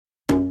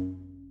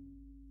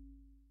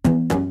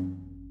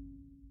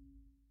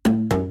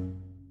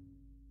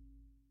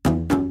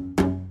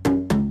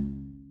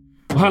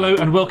Hello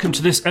and welcome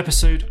to this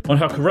episode on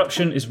how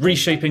corruption is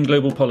reshaping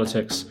global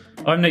politics.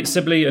 I'm Nate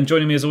Sibley, and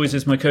joining me as always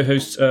is my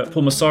co-host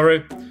Paul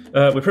Massaro.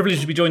 We're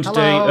privileged to be joined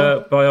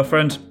today by our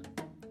friend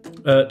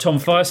Tom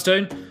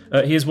Firestone.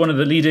 He is one of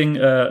the leading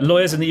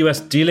lawyers in the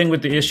US dealing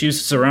with the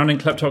issues surrounding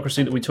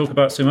kleptocracy that we talk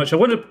about so much. I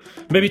wonder,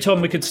 maybe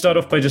Tom, we could start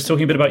off by just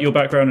talking a bit about your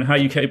background and how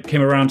you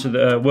came around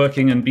to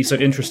working and be so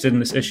interested in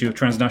this issue of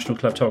transnational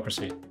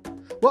kleptocracy.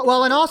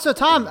 Well, and also,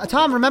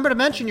 Tom, remember to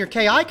mention your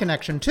KI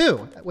connection,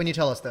 too, when you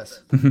tell us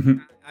this.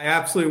 I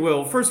absolutely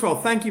will. First of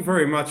all, thank you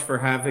very much for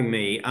having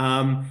me.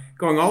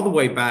 Going all the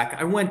way back,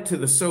 I went to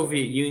the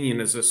Soviet Union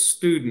as a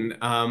student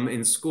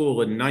in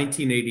school in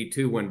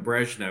 1982 when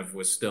Brezhnev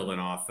was still in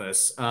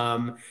office.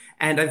 And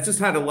I've just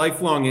had a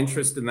lifelong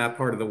interest in that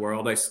part of the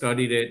world. I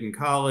studied it in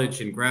college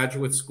and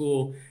graduate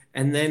school.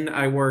 And then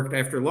I worked,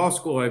 after law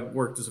school, I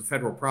worked as a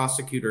federal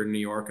prosecutor in New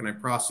York, and I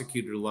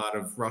prosecuted a lot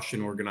of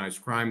Russian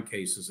organized crime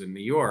cases in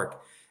New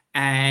York.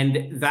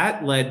 And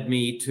that led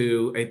me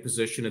to a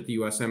position at the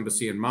U.S.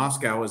 Embassy in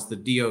Moscow as the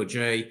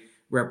DOJ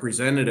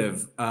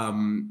representative.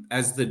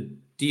 As the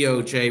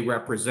DOJ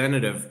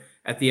representative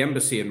at the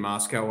embassy in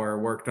Moscow, where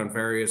I worked on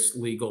various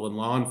legal and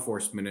law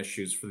enforcement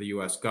issues for the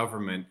U.S.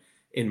 government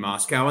in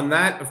Moscow. And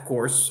that, of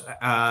course,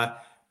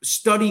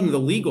 studying the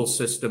legal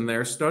system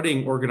there,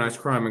 studying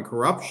organized crime and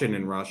corruption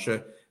in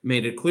Russia,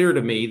 made it clear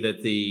to me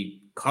that the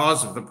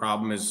cause of the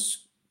problem is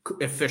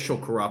official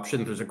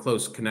corruption. There's a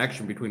close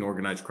connection between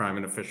organized crime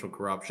and official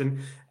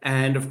corruption.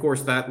 And of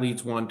course, that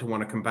leads one to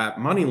want to combat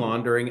money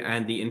laundering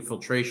and the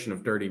infiltration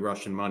of dirty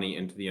Russian money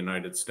into the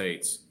United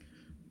States.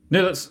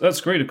 No,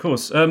 that's great, of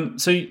course.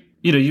 So,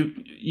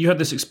 you had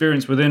this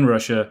experience within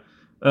Russia.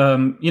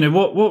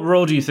 What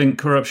role do you think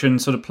corruption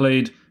sort of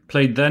played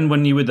then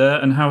when you were there,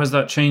 and how has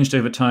that changed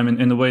over time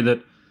in the way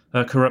that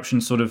corruption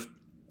sort of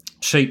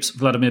shapes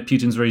Vladimir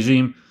Putin's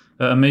regime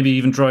and maybe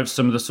even drives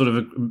some of the sort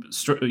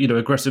of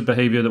aggressive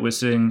behavior that we're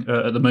seeing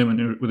at the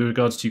moment with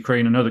regards to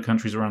Ukraine and other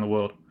countries around the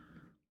world?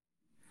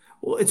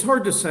 Well, it's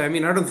hard to say. I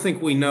mean, I don't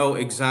think we know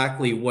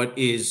exactly what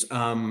is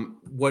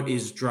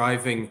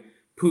driving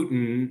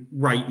Putin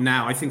right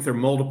now. I think there are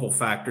multiple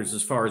factors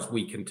as far as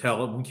we can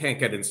tell. We can't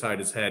get inside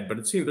his head, but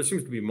there seems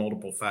to be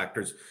multiple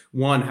factors.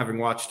 One, having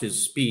watched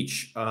his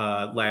speech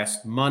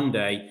last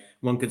Monday,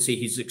 one could see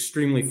he's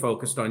extremely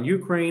focused on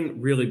Ukraine,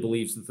 really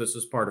believes that this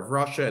is part of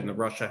Russia and that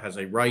Russia has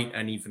a right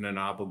and even an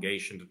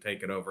obligation to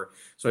take it over.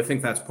 So I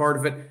think that's part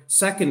of it.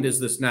 Second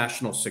is this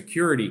national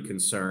security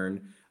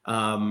concern,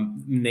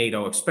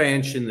 NATO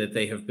expansion that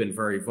they have been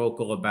very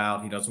vocal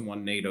about. He doesn't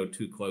want NATO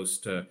too close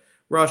to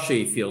Russia.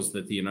 He feels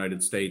that the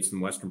United States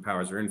and Western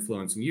powers are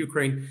influencing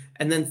Ukraine.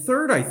 And then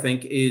third, I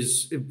think,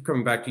 is,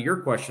 coming back to your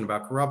question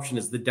about corruption,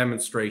 is the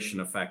demonstration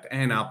effect.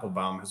 Anne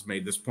Applebaum has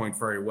made this point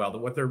very well, that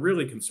what they're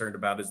really concerned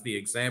about is the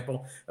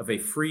example of a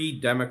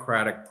free,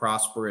 democratic,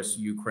 prosperous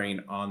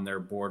Ukraine on their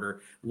border,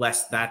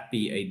 lest that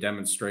be a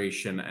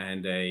demonstration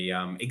and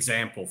a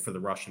example for the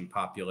Russian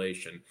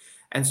population.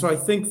 And so I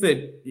think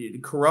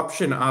that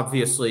corruption,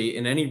 obviously,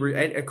 in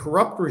a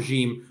corrupt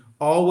regime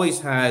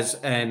always has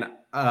an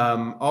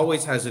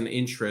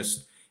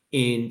interest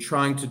in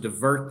trying to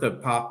divert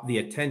the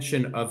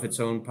attention of its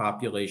own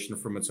population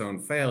from its own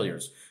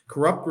failures.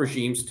 Corrupt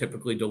regimes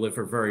typically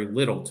deliver very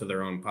little to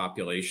their own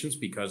populations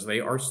because they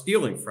are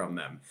stealing from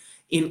them.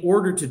 In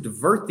order to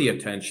divert the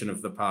attention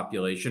of the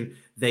population,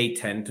 they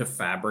tend to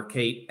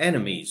fabricate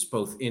enemies,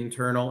 both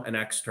internal and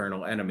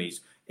external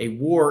enemies. A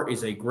war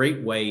is a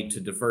great way to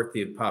divert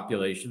the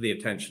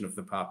attention of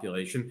the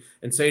population,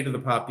 and say to the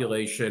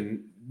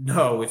population,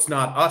 no, it's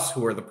not us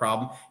who are the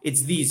problem.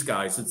 It's these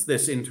guys. It's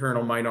this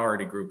internal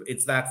minority group.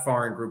 It's that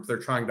foreign group. They're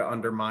trying to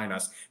undermine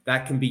us.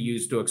 That can be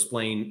used to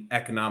explain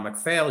economic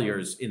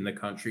failures in the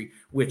country,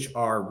 which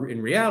are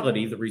in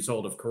reality the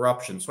result of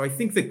corruption. So I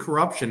think that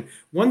corruption,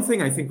 one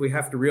thing I think we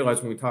have to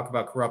realize when we talk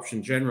about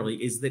corruption generally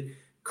is that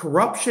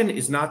corruption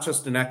is not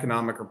just an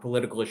economic or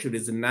political issue. It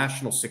is a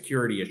national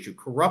security issue.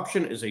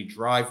 Corruption is a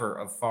driver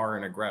of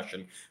foreign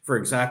aggression for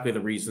exactly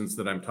the reasons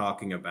that I'm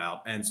talking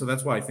about. And so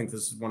that's why I think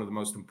this is one of the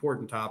most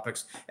important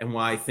topics, and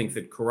why I think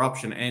that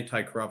corruption,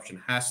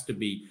 anti-corruption, has to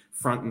be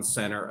front and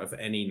center of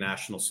any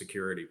national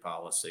security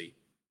policy.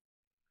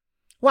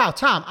 Wow,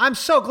 Tom, I'm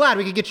so glad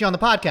we could get you on the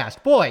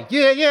podcast. Boy,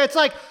 yeah, it's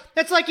like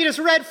you just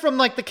read from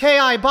like the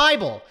KI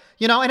Bible,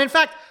 and in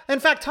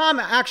fact, Tom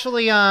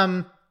actually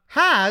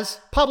has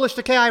published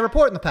a KI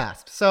report in the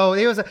past. So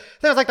that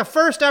was like the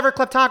first ever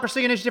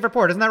Kleptocracy Initiative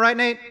report. Isn't that right,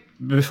 Nate?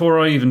 Before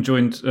I even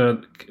joined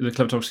the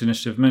Kleptocracy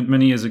Initiative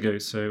many years ago.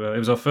 So it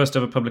was our first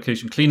ever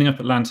publication, Cleaning Up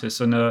Atlantis.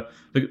 And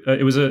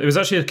it was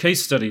actually a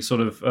case study,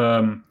 sort of,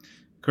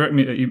 correct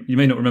me, you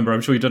may not remember,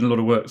 I'm sure you've done a lot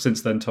of work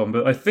since then, Tom,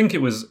 but I think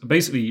it was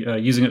basically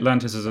using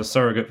Atlantis as a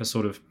surrogate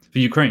for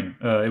Ukraine.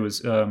 It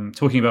was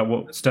talking about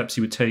what steps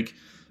you would take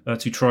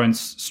to try and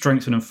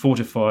strengthen and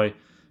fortify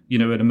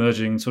an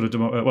emerging sort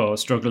of, a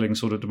struggling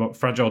sort of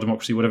fragile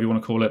democracy, whatever you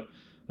want to call it,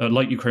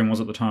 like Ukraine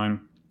was at the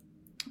time.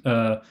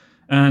 I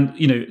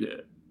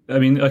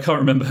can't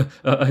remember.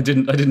 I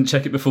didn't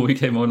check it before we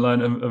came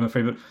online, I'm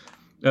afraid.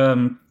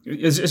 But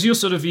is your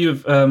sort of view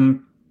of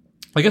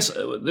I guess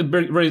it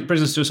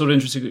brings us to a sort of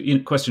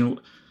interesting question.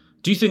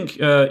 Do you think,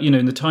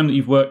 in the time that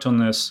you've worked on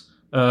this,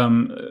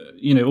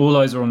 all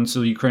eyes are on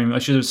still Ukraine? I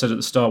should have said at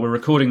the start, we're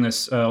recording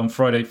this on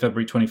Friday,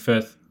 February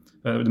 25th,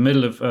 in the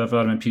middle of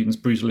Vladimir Putin's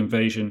brutal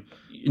invasion.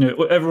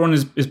 Everyone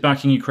is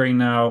backing Ukraine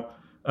now.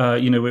 Our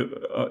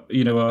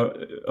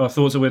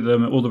thoughts are with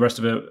them, all the rest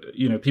of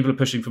it. People are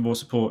pushing for more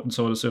support and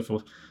so on and so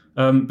forth.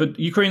 But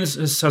Ukraine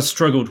has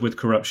struggled with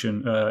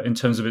corruption in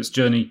terms of its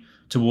journey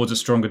towards a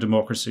stronger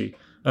democracy.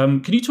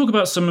 Can you talk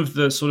about some of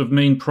the sort of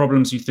main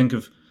problems you think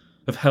have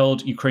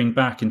held Ukraine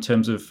back in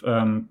terms of,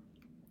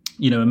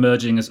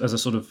 emerging as a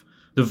sort of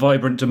the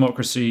vibrant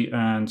democracy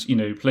and,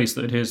 place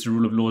that adheres to the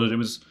rule of law that it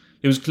was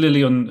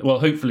clearly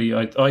hopefully,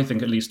 I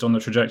think at least on the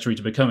trajectory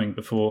to becoming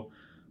before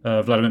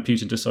Vladimir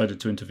Putin decided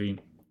to intervene?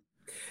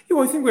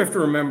 I think we have to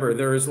remember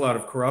there is a lot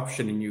of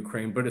corruption in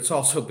Ukraine, but it's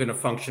also been a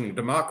functioning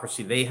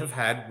democracy. They have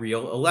had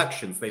real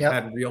elections. They've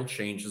had real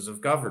changes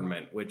of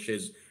government, which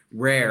is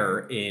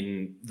rare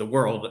in the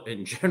world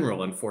in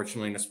general,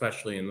 unfortunately, and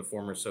especially in the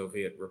former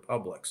Soviet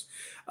republics.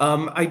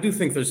 I do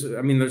think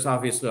there's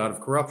obviously a lot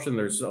of corruption.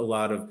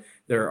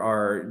 There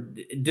are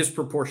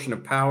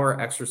disproportionate power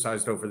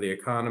exercised over the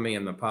economy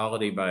and the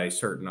polity by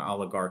certain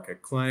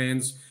oligarchic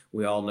clans.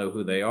 We all know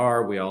who they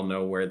are. We all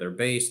know where they're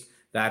based.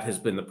 That has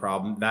been the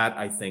problem. That,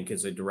 I think,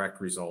 is a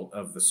direct result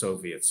of the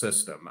Soviet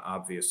system.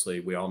 Obviously,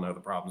 we all know the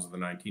problems of the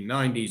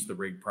 1990s, the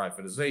rigged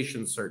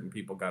privatization. Certain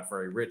people got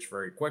very rich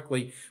very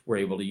quickly, were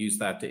able to use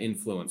that to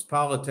influence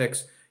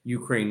politics.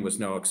 Ukraine was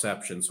no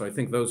exception. So I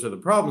think those are the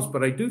problems.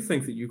 But I do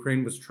think that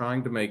Ukraine was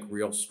trying to make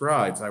real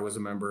strides. I was a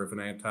member of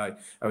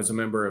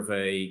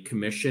a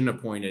commission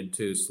appointed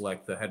to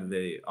select the head of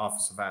the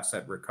Office of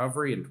Asset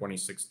Recovery in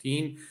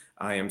 2016.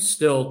 I am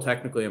still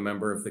technically a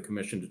member of the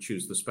commission to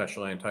choose the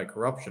special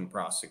anti-corruption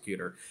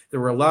prosecutor. There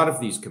were a lot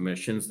of these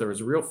commissions. There was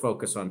a real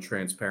focus on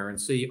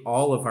transparency.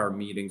 All of our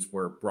meetings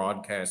were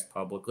broadcast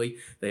publicly.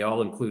 They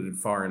all included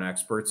foreign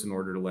experts in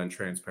order to lend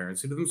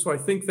transparency to them. So I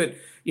think that,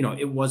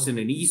 it wasn't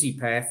an easy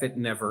path. It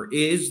never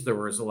is. There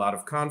was a lot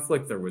of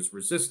conflict. There was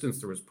resistance.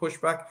 There was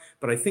pushback.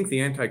 But I think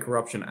the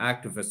anti-corruption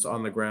activists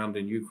on the ground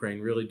in Ukraine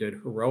really did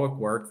heroic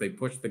work. They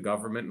pushed the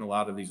government in a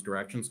lot of these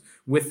directions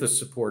with the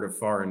support of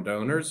foreign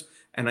donors.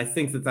 And I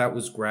think that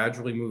was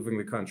gradually moving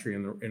the country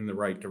in the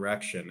right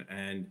direction.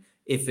 And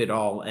if it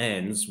all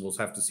ends, we'll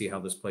have to see how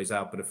this plays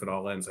out. But if it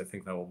all ends, I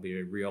think that will be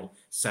a real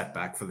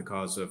setback for the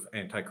cause of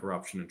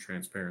anti-corruption and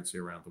transparency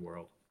around the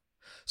world.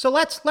 So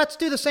let's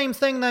do the same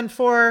thing then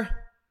for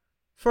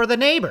the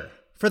neighbor,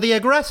 for the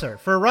aggressor,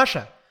 for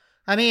Russia.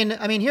 I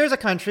mean, here's a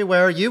country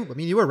where you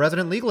were a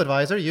resident legal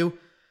advisor. You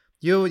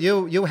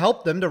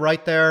helped them to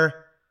write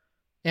their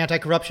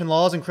anti-corruption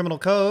laws and criminal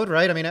code,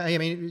 right?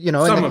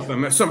 Some of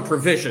them, some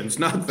provisions,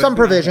 not some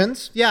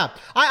provisions. Yeah.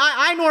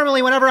 I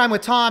normally, whenever I'm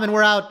with Tom and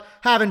we're out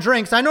having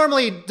drinks, I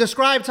normally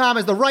describe Tom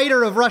as the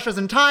writer of Russia's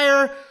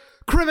entire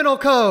criminal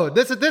code.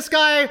 This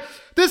guy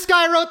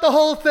wrote the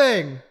whole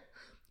thing.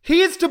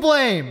 He's to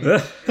blame,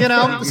 But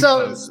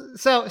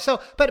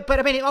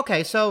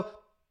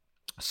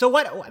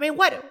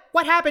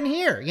what happened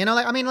here?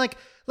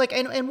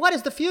 And what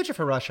is the future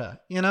for Russia?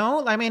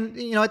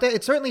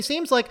 It certainly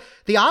seems like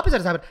the opposite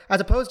has happened, as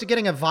opposed to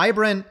getting a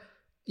vibrant,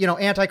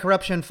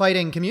 anti-corruption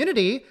fighting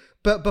community.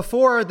 But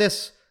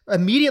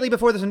immediately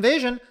before this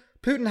invasion,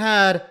 Putin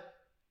had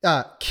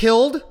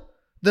killed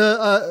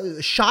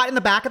shot in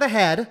the back of the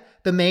head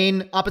the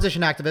main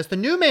opposition activist. The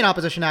new main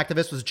opposition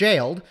activist was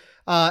jailed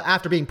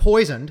after being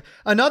poisoned.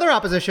 Another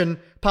opposition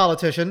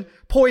politician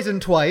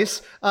poisoned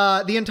twice.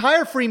 The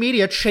entire free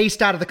media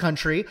chased out of the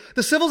country.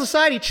 The civil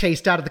society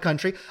chased out of the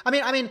country.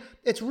 I mean,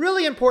 it's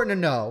really important to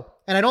know,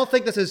 and I don't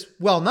think this is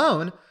well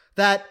known,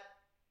 that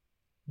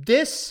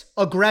this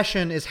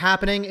aggression is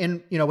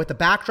happening with the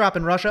backdrop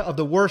in Russia of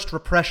the worst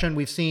repression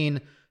we've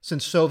seen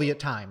since Soviet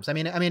times. I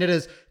mean, it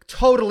is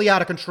totally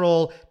out of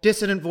control.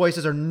 Dissident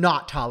voices are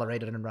not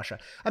tolerated in Russia.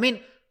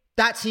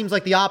 That seems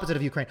like the opposite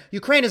of Ukraine.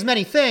 Ukraine is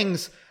many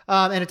things,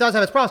 and it does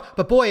have its problems.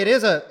 But boy, it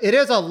is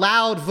a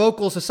loud,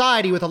 vocal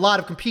society with a lot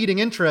of competing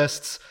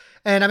interests.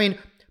 And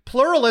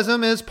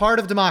pluralism is part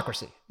of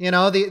democracy. Being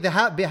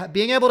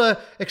able to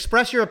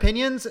express your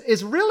opinions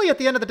is really, at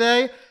the end of the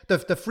day,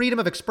 the freedom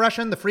of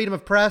expression, the freedom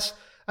of press.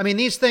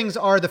 These things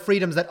are the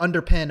freedoms that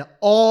underpin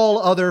all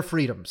other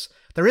freedoms.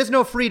 There is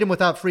no freedom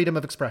without freedom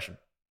of expression.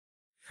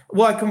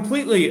 Well, I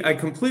completely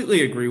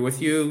agree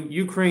with you.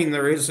 Ukraine,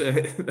 there is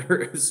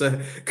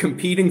a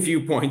competing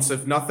viewpoints,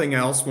 if nothing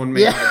else. One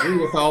may not agree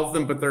with all of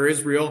them, but there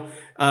is real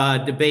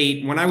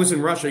debate. When I was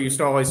in Russia, I used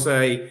to always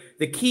say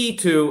the key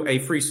to a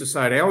free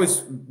society.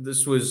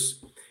 This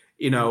was,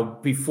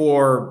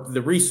 before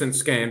the recent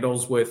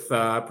scandals with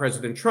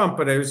President Trump,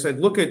 but I said,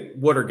 look at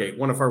Watergate,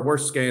 one of our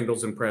worst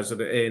scandals in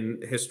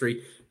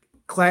history.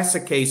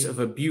 Classic case of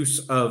abuse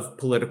of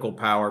political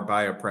power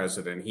by a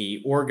president.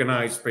 He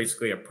organized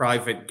basically a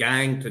private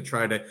gang to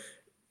try to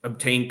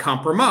obtain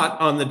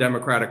compromat on the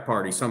Democratic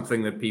Party,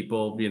 something that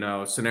people,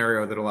 a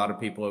scenario that a lot of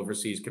people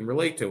overseas can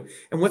relate to.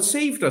 And what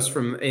saved us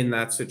in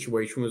that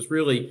situation was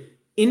really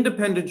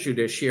independent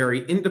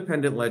judiciary,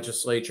 independent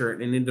legislature,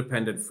 and an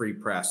independent free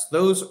press.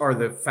 Those are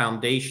the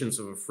foundations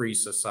of a free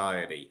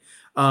society.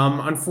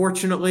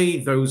 Unfortunately,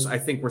 those I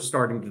think were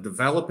starting to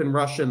develop in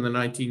Russia in the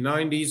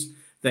 1990s.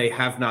 They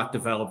have not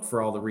developed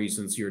for all the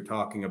reasons you're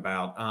talking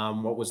about.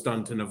 What was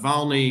done to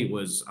Navalny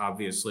was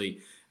obviously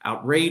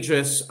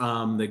outrageous.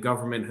 The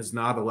government has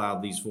not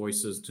allowed these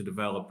voices to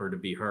develop or to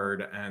be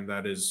heard, and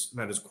that is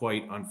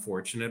quite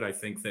unfortunate. I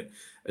think that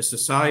a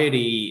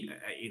society,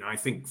 I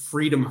think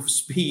freedom of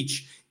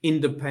speech,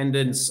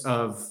 independence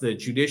of the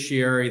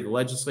judiciary, the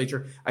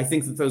legislature, I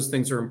think that those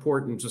things are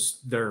important.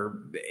 Just they're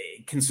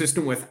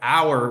consistent with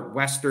our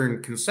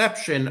Western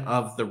conception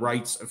of the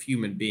rights of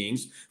human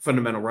beings,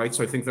 fundamental rights.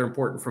 So I think they're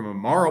important from a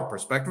moral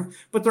perspective,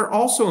 but they're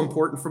also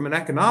important from an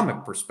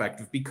economic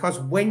perspective, because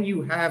when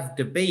you have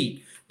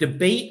debate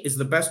is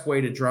the best way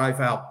to drive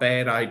out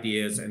bad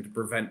ideas and to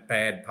prevent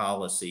bad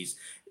policies.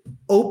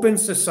 Open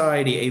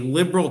society, a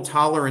liberal,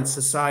 tolerant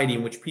society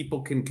in which people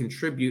can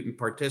contribute and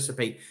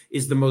participate,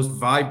 is the most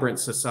vibrant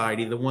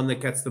society, the one that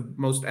gets the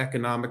most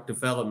economic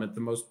development, the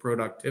most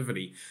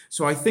productivity.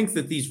 So I think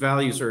that these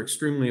values are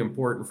extremely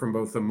important from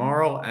both a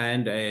moral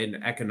and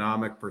an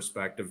economic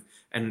perspective.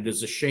 And it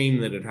is a shame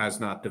that it has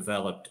not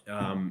developed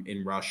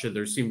in Russia.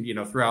 There seemed,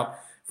 throughout,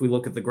 if we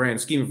look at the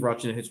grand scheme of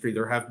Russian history,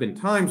 there have been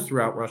times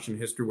throughout Russian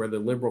history where the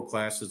liberal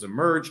class has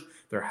emerged.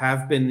 There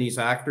have been these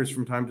actors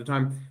from time to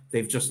time.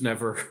 They've just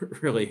never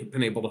really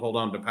been able to hold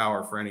on to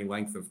power for any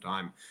length of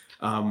time.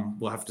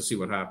 We'll have to see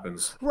what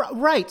happens.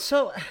 Right.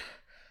 So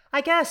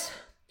I guess,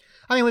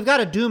 we've got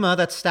a Duma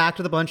that's stacked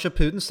with a bunch of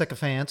Putin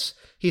sycophants.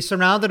 He's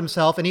surrounded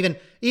himself and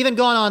even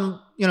gone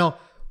on,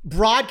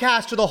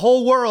 broadcast to the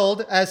whole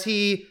world as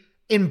he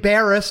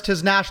embarrassed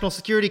his National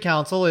Security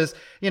Council, is,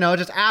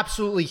 just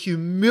absolutely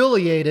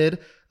humiliated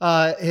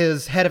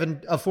his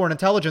head of foreign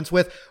intelligence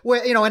with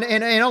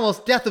an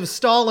almost death of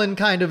Stalin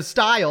kind of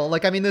style.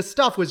 This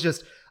stuff was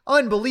just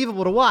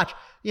unbelievable to watch.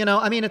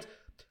 It's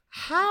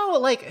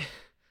how,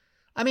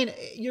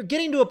 you're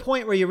getting to a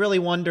point where you really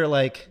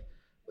wonder,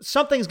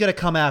 something's going to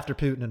come after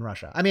Putin in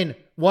Russia.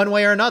 One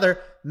way or another,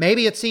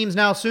 maybe it seems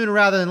now sooner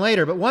rather than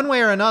later, but one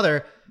way or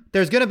another,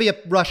 there's going to be a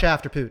rush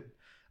after Putin.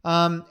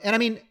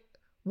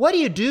 What do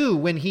you do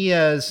when he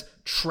has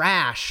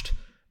trashed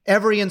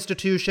every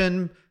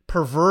institution,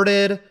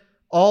 perverted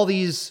all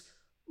these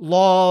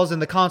laws and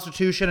the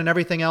Constitution and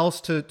everything else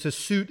to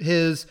suit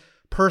his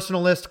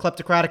personalist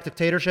kleptocratic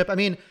dictatorship?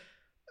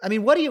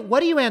 What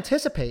do you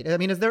anticipate?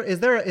 Is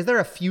there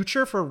a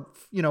future for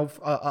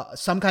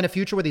some kind of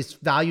future where these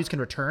values can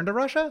return to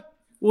Russia?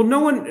 Well, no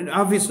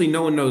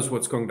one knows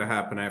what's going to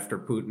happen after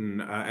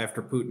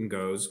Putin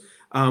goes.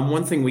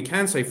 One thing we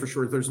can say for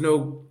sure, there's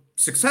no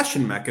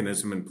succession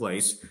mechanism in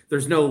place.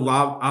 There's no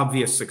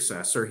obvious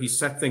successor. He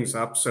set things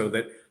up so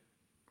that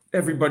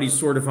everybody's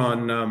sort of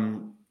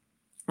on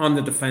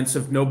the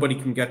defensive. Nobody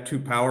can get too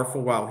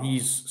powerful while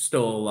he's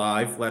still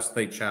alive, lest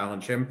they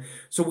challenge him.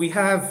 So we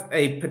have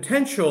a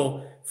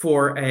potential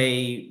for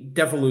a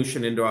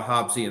devolution into a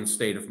Hobbesian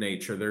state of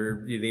nature.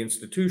 The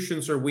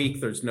institutions are weak.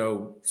 There's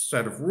no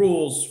set of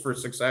rules for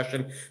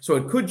succession. So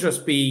it could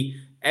just be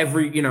a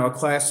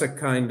classic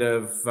kind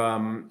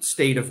of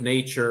state of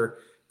nature,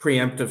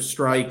 preemptive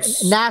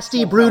strikes.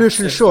 Nasty, brutish,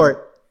 and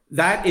short.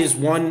 That is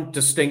one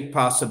distinct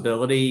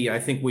possibility. I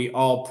think we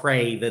all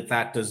pray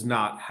that does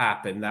not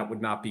happen. That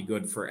would not be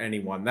good for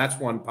anyone. That's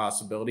one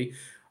possibility.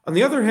 On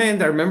the other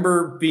hand, I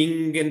remember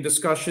being in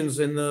discussions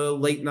in the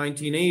late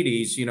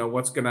 1980s,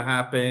 what's going to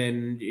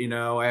happen,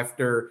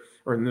 after,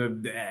 or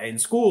in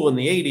school in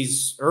the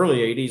 80s, early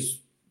 80s,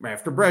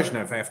 after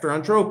Brezhnev, after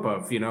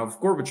Andropov, if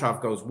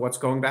Gorbachev goes, what's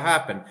going to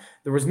happen?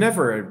 There was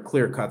never a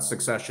clear-cut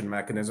succession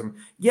mechanism.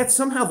 Yet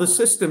somehow the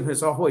system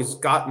has always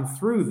gotten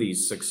through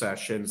these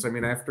successions.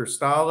 After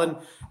Stalin,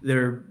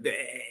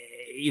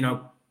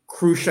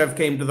 Khrushchev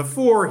came to the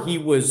fore. He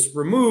was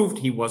removed.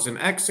 He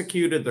wasn't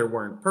executed. There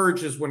weren't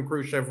purges when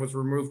Khrushchev was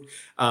removed.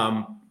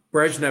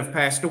 Brezhnev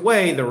passed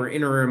away. There were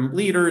interim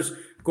leaders.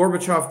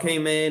 Gorbachev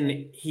came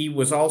in. He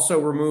was also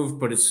removed,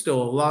 but is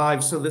still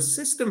alive. So the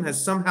system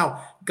has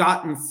somehow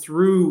gotten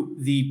through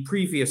the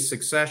previous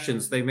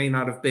successions. They may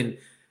not have been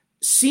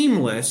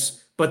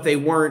seamless, but they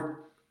weren't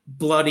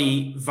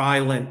bloody,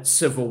 violent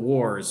civil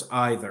wars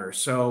either.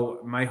 So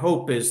my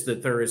hope is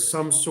that there is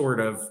some sort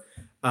of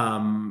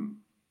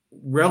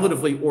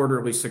relatively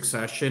orderly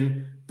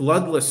succession,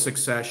 bloodless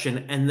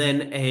succession, and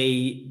then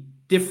a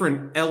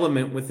different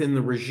element within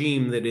the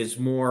regime that is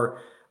more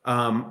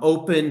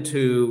open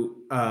to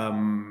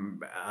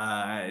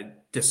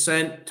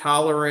dissent,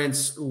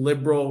 tolerance,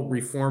 liberal,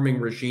 reforming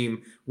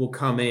regime will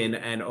come in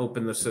and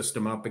open the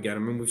system up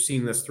again. We've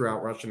seen this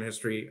throughout Russian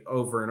history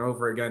over and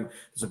over again.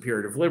 There's a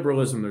period of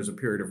liberalism, there's a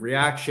period of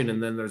reaction,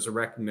 and then there's a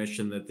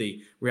recognition that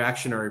the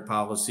reactionary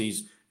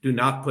policies do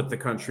not put the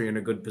country in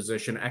a good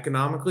position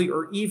economically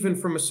or even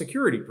from a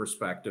security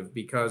perspective,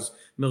 because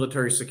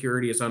military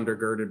security is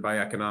undergirded by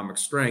economic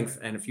strength.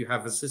 And if you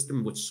have a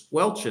system which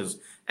squelches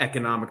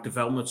economic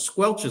development,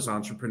 squelches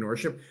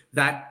entrepreneurship,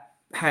 that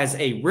has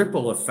a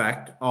ripple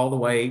effect all the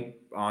way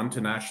on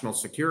to national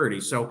security.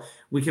 So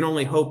we can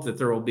only hope that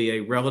there will be a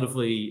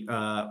relatively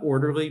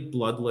orderly,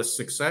 bloodless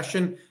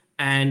succession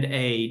and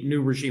a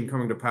new regime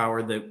coming to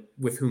power that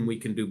with whom we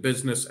can do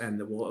business and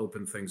that will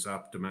open things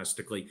up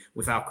domestically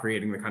without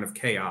creating the kind of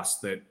chaos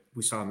that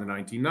we saw in the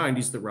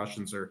 1990s that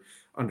Russians are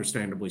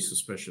understandably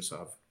suspicious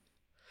of.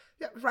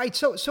 Yeah, right.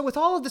 So with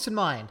all of this in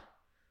mind,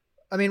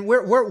 I mean,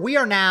 we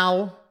are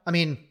now, I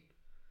mean,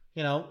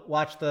 you know,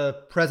 watch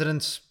the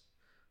president's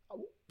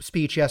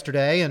speech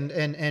yesterday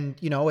and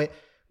you know,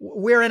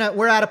 we're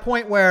at a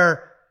point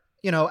where,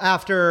 you know,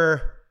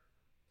 after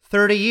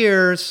 30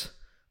 years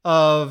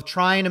of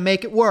trying to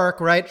make it work,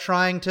 right?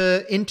 Trying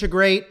to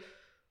integrate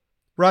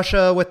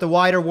Russia with the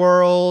wider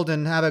world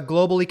and have a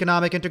global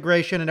economic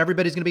integration and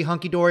everybody's going to be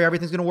hunky-dory,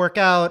 everything's going to work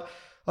out.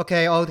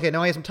 Okay,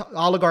 now we have some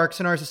oligarchs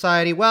in our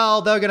society.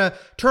 Well, they're going to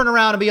turn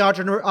around and be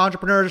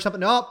entrepreneurs or something.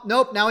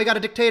 Nope, now we got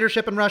a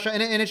dictatorship in Russia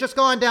and it's just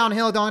going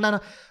downhill.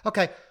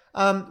 Okay,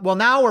 well,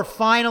 now we're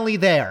finally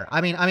there.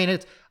 I mean,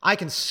 I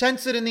can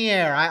sense it in the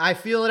air. I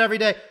feel it every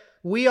day.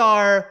 We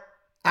are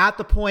at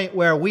the point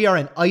where we are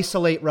in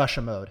isolate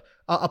Russia mode.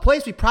 A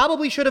place we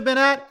probably should have been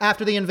at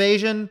after the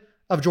invasion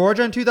of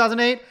Georgia in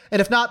 2008.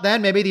 And if not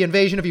then, maybe the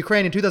invasion of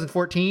Ukraine in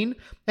 2014.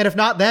 And if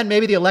not then,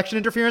 maybe the election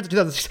interference in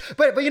 2006.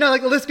 But you know,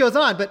 like the list goes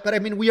on. But I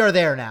mean, we are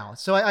there now.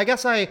 So I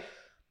guess I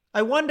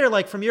wonder,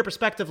 like, from your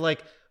perspective,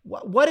 like,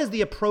 what is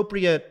the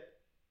appropriate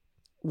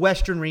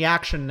Western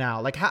reaction now?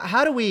 Like,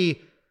 how do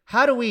we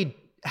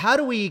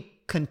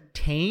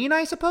contain,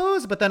 I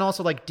suppose, but then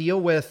also like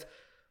deal with,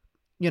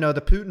 you know,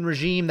 the Putin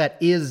regime that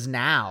is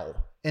now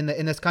in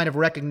this kind of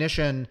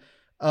recognition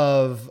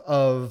of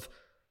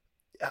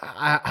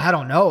I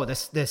don't know,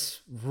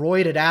 this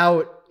roided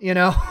out, you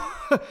know,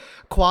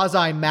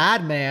 quasi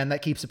madman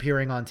that keeps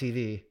appearing on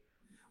TV.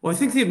 Well, I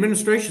think the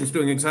administration is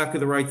doing exactly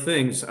the right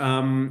things.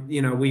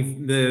 You know,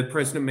 the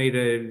president made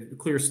a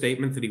clear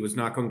statement that he was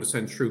not going to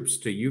send troops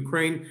to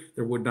Ukraine.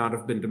 There would not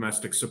have been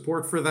domestic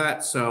support for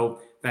that.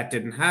 So that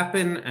didn't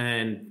happen.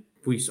 And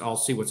we all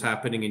see what's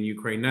happening in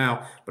Ukraine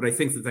now. But I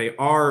think that they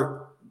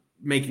are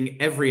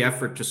making every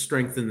effort to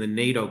strengthen the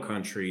NATO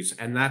countries.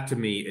 And that, to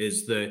me,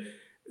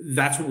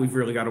 that's what we've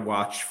really got to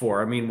watch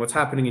for. I mean, what's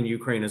happening in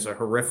Ukraine is a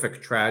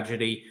horrific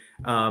tragedy.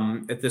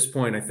 At this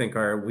point, I think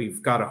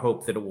we've got to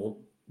hope that it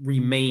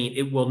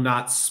will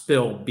not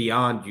spill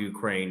beyond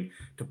Ukraine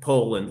to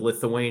Poland,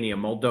 Lithuania,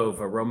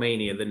 Moldova,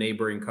 Romania, the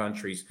neighboring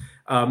countries.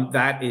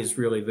 That is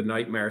really the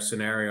nightmare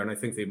scenario. And I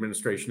think the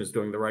administration is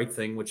doing the right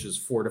thing, which is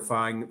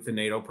fortifying the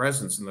NATO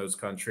presence in those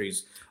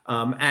countries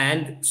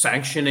and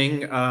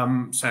sanctioning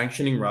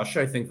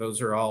Russia. I think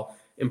those are all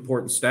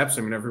important steps.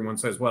 I mean, everyone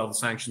says, well, the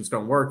sanctions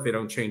don't work. They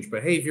don't change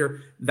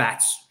behavior.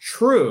 That's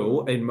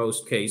true in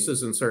most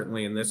cases, and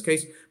certainly in this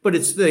case, but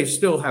they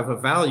still have a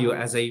value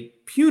as a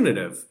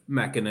punitive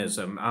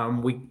mechanism.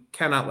 We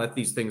cannot let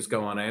these things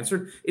go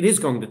unanswered. It is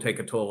going to take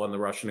a toll on the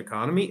Russian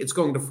economy. It's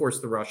going to force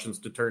the Russians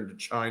to turn to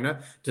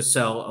China to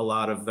sell a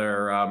lot of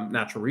their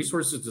natural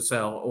resources, to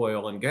sell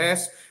oil and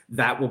gas.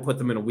 That will put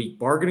them in a weak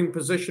bargaining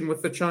position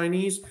with the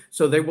Chinese.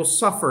 So they will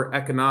suffer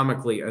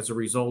economically as a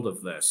result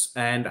of this.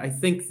 And I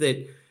think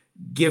that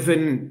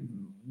given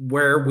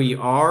where we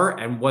are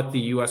and what the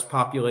U.S.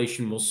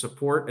 population will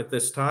support at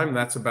this time,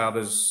 that's about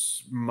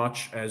as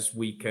much as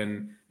we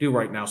can do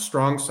right now.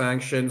 Strong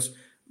sanctions,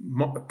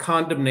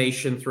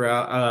 condemnation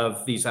throughout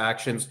of these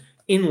actions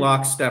in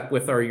lockstep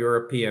with our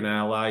European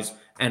allies,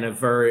 and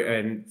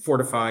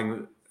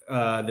fortifying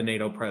the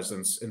NATO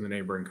presence in the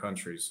neighboring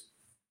countries.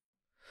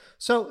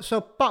 So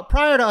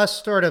prior to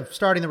us sort of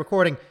starting the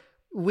recording,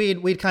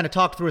 we'd kind of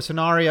talked through a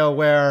scenario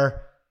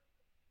where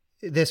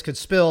this could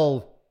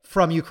spill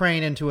from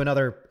Ukraine into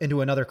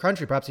another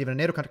country, perhaps even a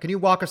NATO country. Can you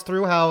walk us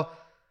through how?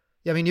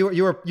 I mean,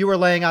 you were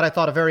laying out, I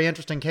thought, a very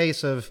interesting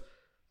case of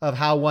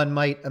how one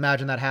might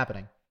imagine that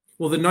happening.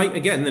 Well, the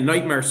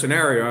nightmare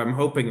scenario, I'm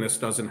hoping this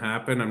doesn't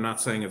happen. I'm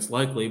not saying it's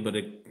likely, but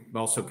it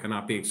also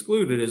cannot be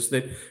excluded, is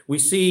that we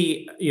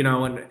see, you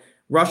know, and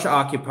Russia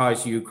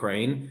occupies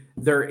Ukraine.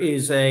 There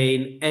is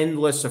a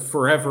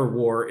forever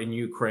war in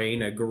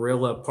Ukraine, a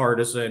guerrilla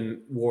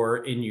partisan war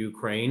in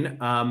Ukraine,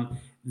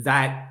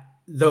 that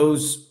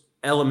those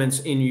elements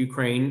in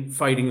Ukraine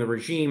fighting the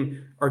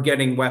regime are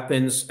getting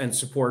weapons and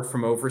support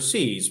from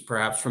overseas,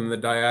 perhaps from the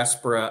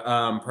diaspora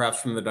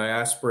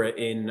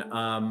in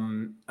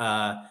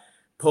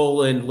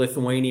Poland,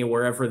 Lithuania,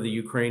 wherever the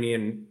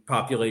Ukrainian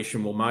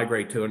population will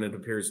migrate to, and it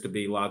appears to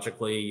be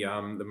logically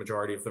the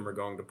majority of them are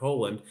going to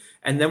Poland.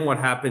 And then what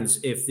happens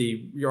if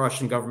the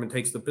Russian government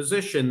takes the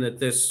position that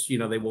this, you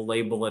know, they will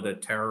label it a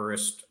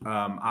terrorist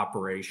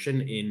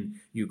operation in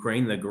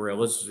Ukraine, the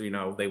guerrillas, you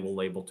know, they will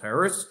label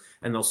terrorists,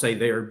 and they'll say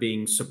they are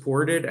being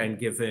supported and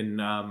given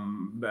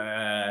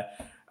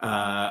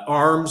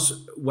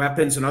arms,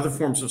 weapons, and other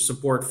forms of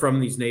support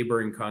from these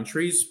neighboring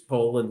countries,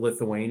 Poland,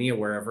 Lithuania,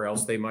 wherever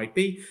else they might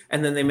be.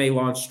 And then they may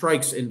launch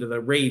strikes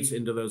raids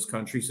into those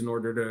countries in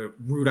order to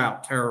root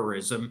out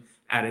terrorism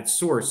at its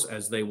source,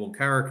 as they will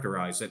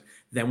characterize it.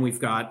 Then we've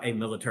got a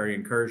military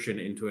incursion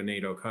into a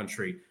NATO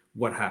country.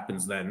 What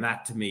happens then?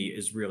 That, to me,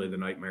 is really the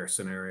nightmare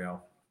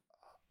scenario.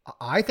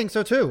 I think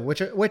so too.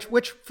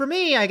 Which for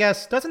me, I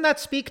guess, doesn't that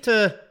speak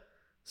to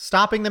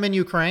stopping them in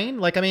Ukraine?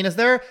 Like, I mean, is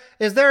there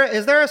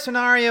a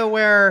scenario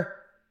where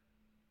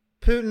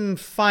Putin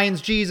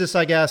finds Jesus,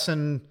 I guess,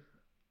 and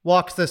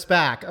walks this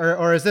back,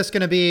 or is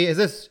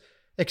this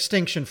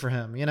extinction for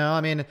him? You know,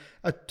 I mean,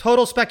 a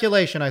total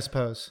speculation, I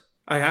suppose.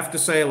 I have to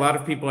say, a lot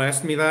of people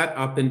asked me that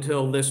up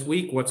until this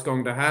week, what's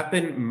going to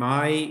happen?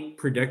 My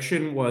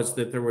prediction was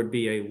that there would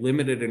be a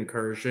limited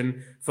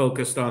incursion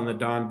focused on the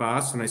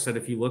Donbass. And I said,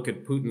 if you look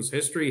at Putin's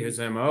history, his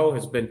MO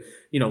has been,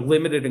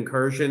 limited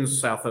incursions,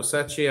 South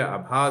Ossetia,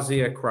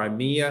 Abkhazia,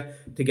 Crimea,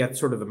 to get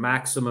sort of the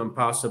maximum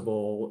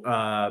possible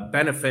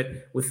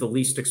benefit with the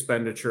least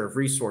expenditure of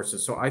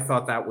resources. So I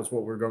thought that was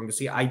what we're going to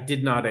see. I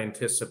did not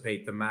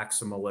anticipate the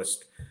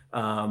maximalist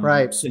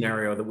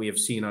scenario that we have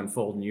seen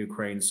unfold in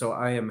Ukraine. So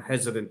I am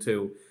hesitant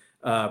to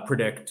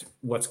predict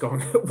what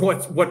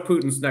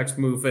Putin's next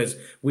move is.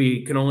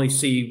 We can only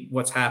see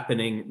what's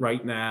happening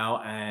right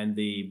now and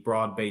the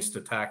broad-based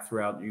attack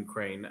throughout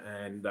Ukraine.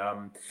 And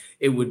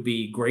it would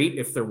be great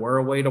if there were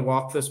a way to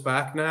walk this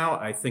back now.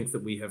 I think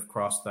that we have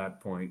crossed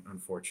that point,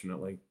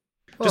 unfortunately.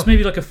 Just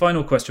maybe like a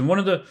final question. One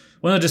of the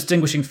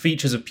distinguishing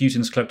features of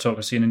Putin's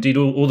kleptocracy, and indeed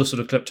all the sort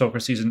of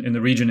kleptocracies in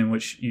the region in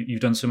which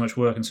you've done so much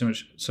work and so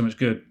much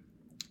good,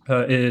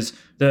 is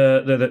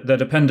their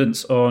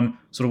dependence on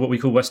sort of what we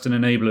call Western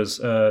enablers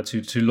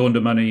to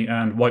launder money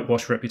and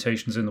whitewash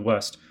reputations in the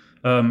West.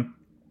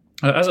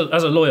 As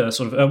a lawyer,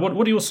 sort of,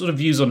 what are your sort of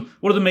views on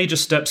what are the major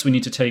steps we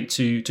need to take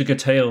to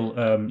curtail,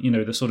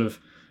 the sort of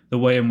the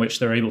way in which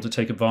they're able to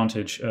take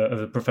advantage of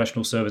the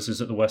professional services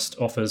that the West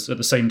offers at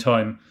the same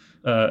time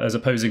as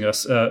opposing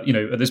us, at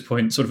this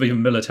point, sort of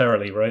even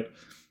militarily, right?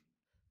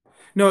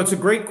 No, it's a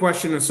great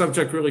question, a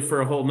subject really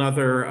for a whole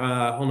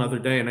nother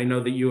day. And I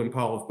know that you and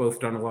Paul have both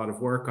done a lot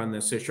of work on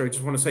this issue. I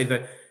just want to say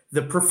that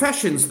the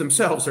professions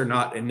themselves are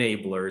not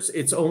enablers.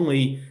 It's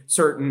only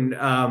certain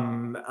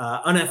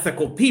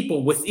unethical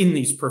people within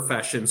these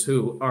professions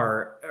who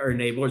are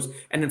enablers.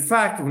 And in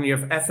fact, when you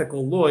have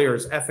ethical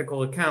lawyers,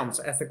 ethical accountants,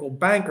 ethical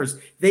bankers,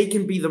 they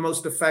can be the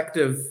most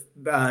effective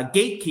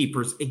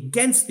gatekeepers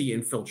against the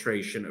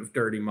infiltration of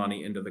dirty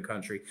money into the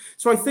country.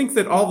 So I think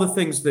that all the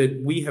things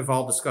that we have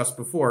all discussed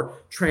before,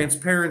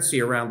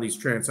 transparency around these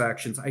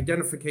transactions,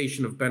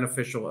 identification of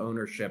beneficial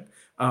ownership,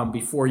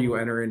 before you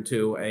enter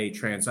into a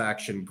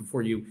transaction,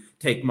 before you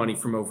take money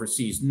from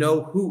overseas,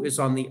 know who is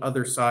on the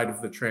other side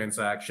of the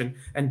transaction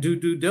and do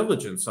due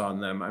diligence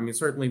on them. I mean,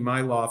 certainly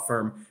my law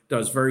firm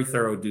does very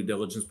thorough due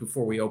diligence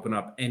before we open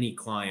up any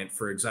client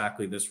for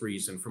exactly this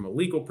reason. From a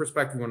legal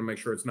perspective, we want to make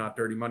sure it's not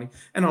dirty money,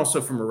 and also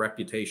from a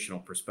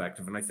reputational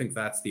perspective. And I think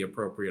that's the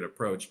appropriate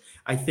approach.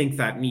 I think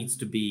that needs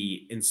to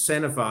be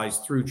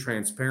incentivized through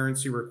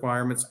transparency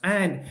requirements.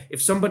 And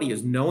if somebody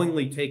is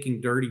knowingly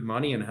taking dirty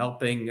money and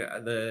helping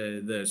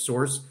the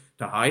source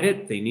to hide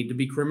it, they need to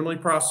be criminally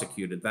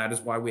prosecuted. That is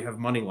why we have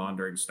money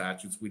laundering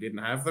statutes. We didn't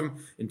have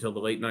them until the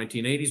late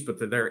 1980s, but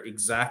they're there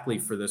exactly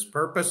for this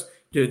purpose.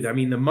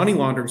 The money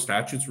laundering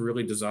statutes were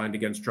really designed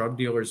against drug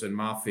dealers and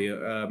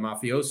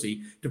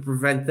mafiosi to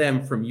prevent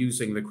them from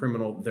using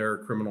their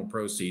criminal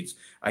proceeds.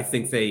 I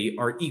think they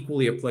are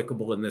equally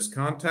applicable in this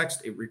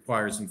context. It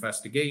requires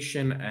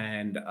investigation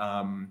and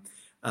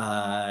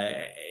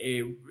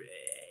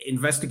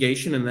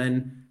investigation and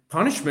then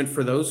punishment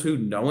for those who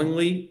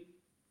knowingly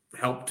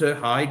help to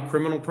hide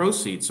criminal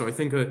proceeds. So I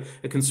think a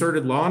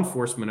concerted law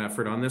enforcement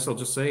effort on this, I'll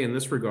just say in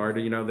this regard,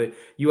 the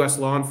U.S.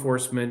 law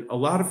enforcement, a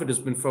lot of it has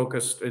been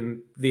focused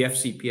in the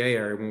FCPA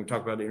area when we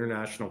talk about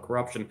international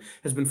corruption,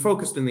 has been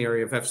focused in the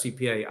area of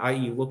FCPA,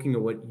 i.e. looking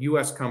at what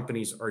U.S.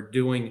 companies are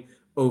doing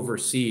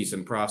overseas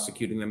and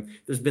prosecuting them.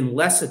 There's been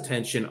less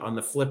attention on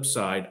the flip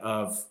side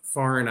of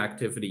foreign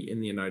activity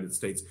in the United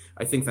States.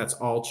 I think that's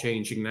all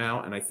changing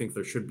now, and I think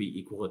there should be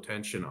equal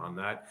attention on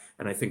that.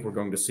 And I think we're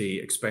going to see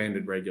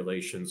expanded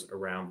regulations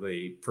around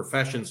the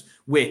professions,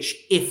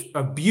 which, if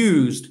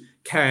abused,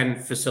 can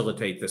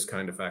facilitate this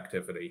kind of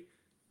activity.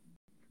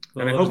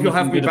 And I hope you'll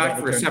have me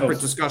back for a separate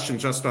discussion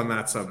just on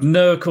that subject.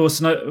 No, of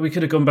course. No, we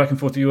could have gone back and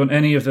forth with you on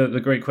any of the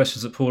great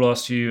questions that Paul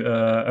asked you,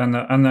 and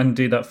then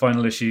indeed that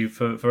final issue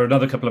for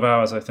another couple of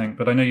hours, I think.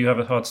 But I know you have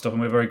a hard stop,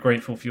 and we're very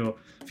grateful for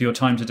your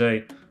time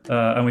today.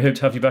 And we hope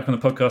to have you back on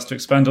the podcast to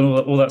expand on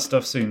all that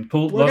stuff soon.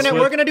 Paul,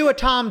 we're gonna do a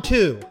Tom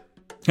 2,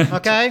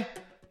 okay?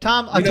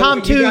 Tom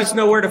 2. You guys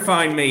know where to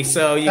find me,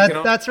 so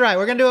that's right.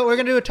 We're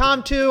gonna do a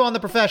Tom 2 on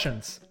the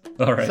professions.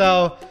 All right.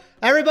 So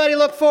everybody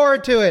look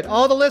forward to it.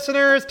 All the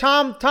listeners,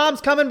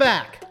 Tom's coming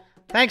back.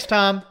 Thanks,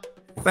 Tom.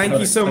 Thank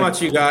you so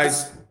much, you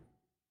guys.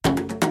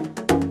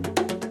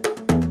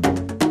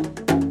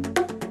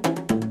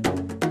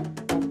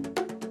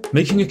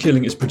 Making a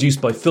Killing is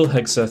produced by Phil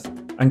Hegseth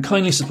and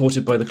kindly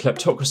supported by the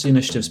Kleptocracy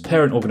Initiative's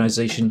parent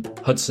organisation,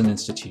 Hudson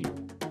Institute.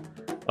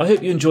 I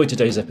hope you enjoyed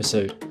today's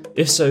episode.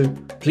 If so,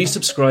 please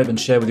subscribe and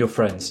share with your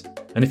friends.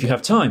 And if you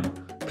have time,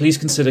 please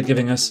consider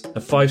giving us a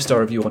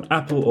 5-star review on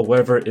Apple or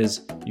wherever it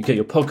is you get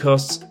your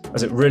podcasts,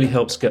 as it really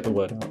helps get the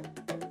word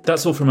out.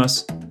 That's all from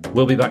us.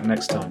 We'll be back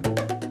next time.